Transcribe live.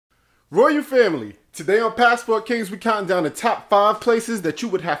Royal family, today on Passport Kings we counting down the top 5 places that you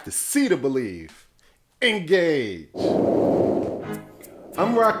would have to see to believe. Engage!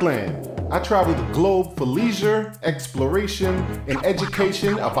 I'm Rockland. I travel the globe for leisure, exploration, and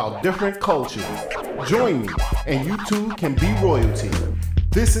education about different cultures. Join me, and you too can be royalty.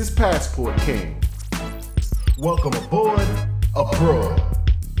 This is Passport King. Welcome aboard, abroad.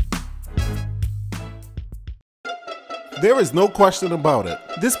 There is no question about it.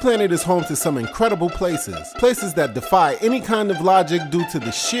 This planet is home to some incredible places. Places that defy any kind of logic due to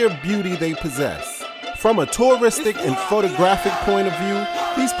the sheer beauty they possess. From a touristic and photographic point of view,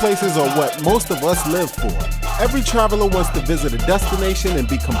 these places are what most of us live for. Every traveler wants to visit a destination and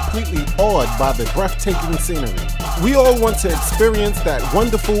be completely awed by the breathtaking scenery. We all want to experience that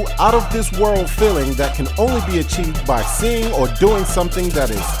wonderful, out-of-this-world feeling that can only be achieved by seeing or doing something that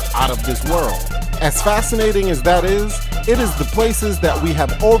is out of this world. As fascinating as that is, it is the places that we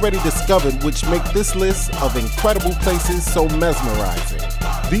have already discovered which make this list of incredible places so mesmerizing.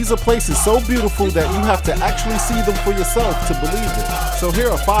 These are places so beautiful that you have to actually see them for yourself to believe it. So here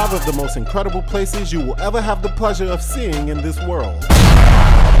are 5 of the most incredible places you will ever have the pleasure of seeing in this world.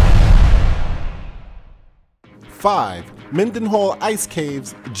 5. Mendenhall Ice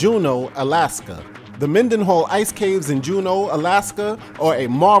Caves, Juneau, Alaska. The Mendenhall Ice Caves in Juneau, Alaska are a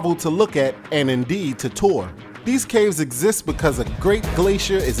marvel to look at and indeed to tour. These caves exist because a great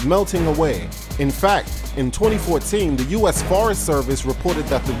glacier is melting away. In fact, in 2014, the U.S. Forest Service reported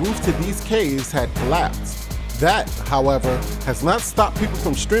that the roof to these caves had collapsed. That, however, has not stopped people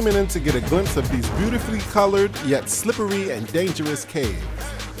from streaming in to get a glimpse of these beautifully colored yet slippery and dangerous caves.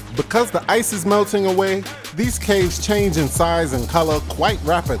 Because the ice is melting away, these caves change in size and color quite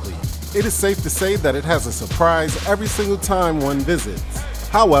rapidly. It is safe to say that it has a surprise every single time one visits.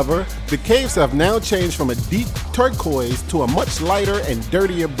 However, the caves have now changed from a deep turquoise to a much lighter and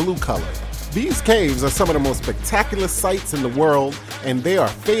dirtier blue color. These caves are some of the most spectacular sights in the world, and they are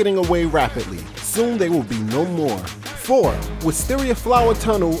fading away rapidly. Soon they will be no more. 4. Wisteria Flower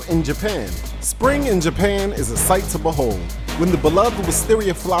Tunnel in Japan. Spring in Japan is a sight to behold. When the beloved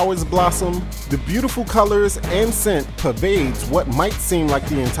wisteria flowers blossom, the beautiful colors and scent pervades what might seem like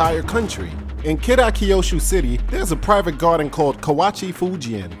the entire country. In Kitakyushu City, there's a private garden called Kawachi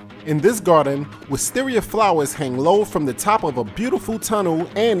Fujian. In this garden, wisteria flowers hang low from the top of a beautiful tunnel,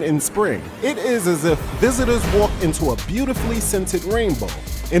 and in spring, it is as if visitors walk into a beautifully scented rainbow.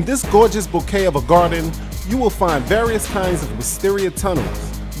 In this gorgeous bouquet of a garden, you will find various kinds of wisteria tunnels.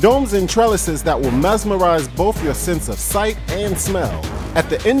 Domes and trellises that will mesmerize both your sense of sight and smell. At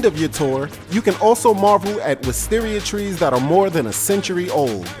the end of your tour, you can also marvel at wisteria trees that are more than a century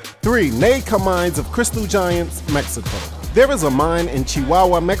old. 3. Neica Mines of Crystal Giants, Mexico. There is a mine in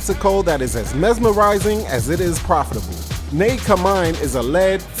Chihuahua, Mexico that is as mesmerizing as it is profitable. Neica Mine is a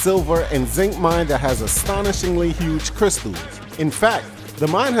lead, silver, and zinc mine that has astonishingly huge crystals. In fact, the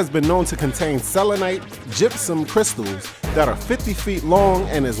mine has been known to contain selenite gypsum crystals that are 50 feet long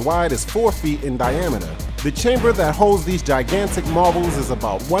and as wide as 4 feet in diameter. The chamber that holds these gigantic marbles is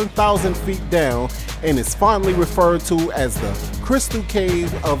about 1,000 feet down and is fondly referred to as the Crystal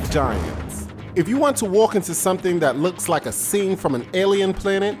Cave of Giants. If you want to walk into something that looks like a scene from an alien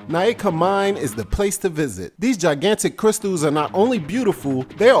planet, Neica Mine is the place to visit. These gigantic crystals are not only beautiful,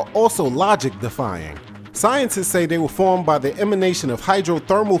 they are also logic-defying. Scientists say they were formed by the emanation of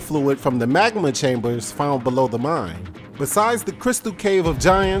hydrothermal fluid from the magma chambers found below the mine. Besides the Crystal Cave of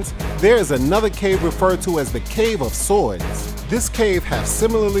Giants, there is another cave referred to as the Cave of Swords. This cave has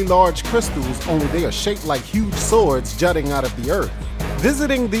similarly large crystals, only they are shaped like huge swords jutting out of the earth.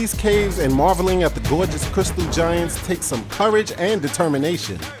 Visiting these caves and marveling at the gorgeous crystal giants takes some courage and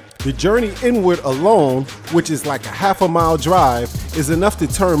determination. The journey inward alone, which is like a half-a-mile drive, is enough to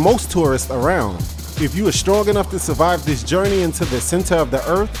turn most tourists around. If you are strong enough to survive this journey into the center of the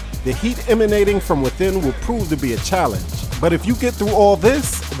earth, the heat emanating from within will prove to be a challenge. But if you get through all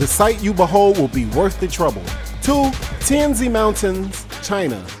this, the sight you behold will be worth the trouble. 2. Tianzi Mountains,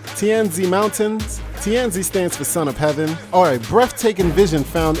 China. Tianzi Mountains, Tianzi stands for Son of Heaven, are a breathtaking vision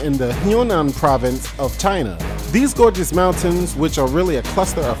found in the Yunnan province of China. These gorgeous mountains, which are really a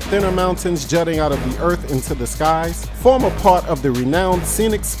cluster of thinner mountains jutting out of the earth into the skies, form a part of the renowned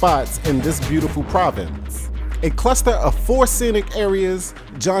scenic spots in this beautiful province. A cluster of 4 scenic areas,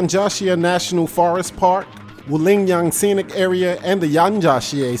 Zhangjiajie National Forest Park, Wulingyang Scenic Area and the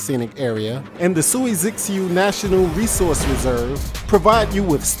Yanjiajie Scenic Area, and the Suizixiu National Resource Reserve provide you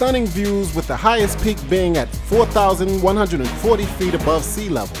with stunning views, with the highest peak being at 4,140 feet above sea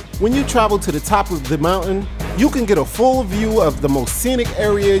level. When you travel to the top of the mountain, you can get a full view of the most scenic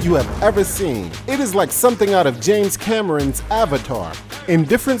area you have ever seen. It is like something out of James Cameron's Avatar. In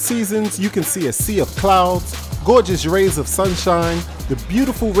different seasons, you can see a sea of clouds, gorgeous rays of sunshine, the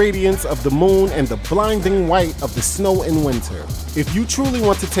beautiful radiance of the moon, and the blinding white of the snow in winter. If you truly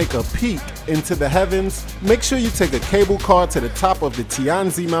want to take a peek into the heavens, make sure you take a cable car to the top of the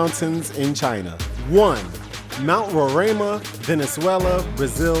Tianzi Mountains in China. 1. Mount Roraima, Venezuela,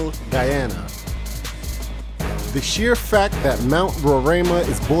 Brazil, Guyana. The sheer fact that Mount Roraima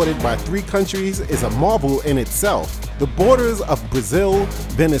is bordered by 3 countries is a marvel in itself. The borders of Brazil,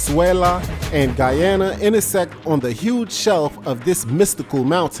 Venezuela, and Guyana intersect on the huge shelf of this mystical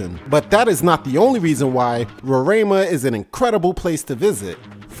mountain. But that is not the only reason why Roraima is an incredible place to visit.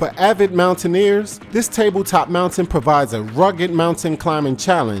 For avid mountaineers, this tabletop mountain provides a rugged mountain climbing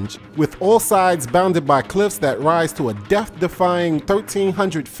challenge, with all sides bounded by cliffs that rise to a death-defying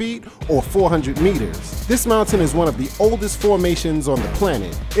 1,300 feet or 400 meters. This mountain is one of the oldest formations on the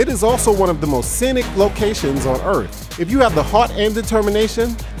planet. It is also one of the most scenic locations on Earth. If you have the heart and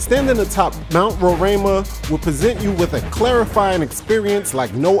determination, standing atop Mount Roraima will present you with a clarifying experience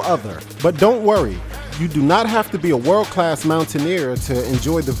like no other. But don't worry, you do not have to be a world-class mountaineer to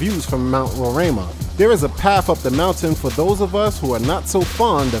enjoy the views from Mount Roraima. There is a path up the mountain for those of us who are not so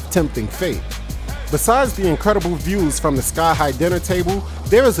fond of tempting fate. Besides the incredible views from the sky-high dinner table,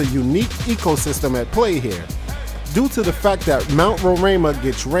 there is a unique ecosystem at play here. Due to the fact that Mount Roraima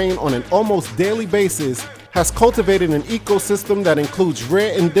gets rain on an almost daily basis, has cultivated an ecosystem that includes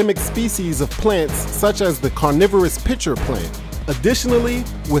rare endemic species of plants such as the carnivorous pitcher plant. Additionally,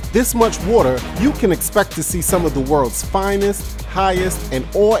 with this much water, you can expect to see some of the world's finest, highest, and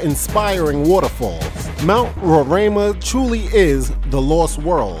awe-inspiring waterfalls. Mount Roraima truly is the lost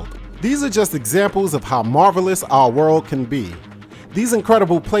world. These are just examples of how marvelous our world can be. These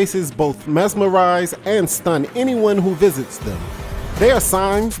incredible places both mesmerize and stun anyone who visits them. They are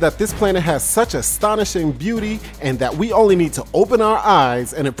signs that this planet has such astonishing beauty and that we only need to open our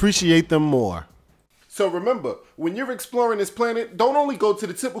eyes and appreciate them more. So remember, when you're exploring this planet, don't only go to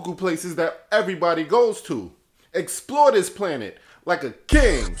the typical places that everybody goes to. Explore this planet like a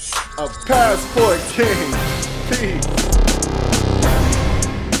king, a passport king. Peace.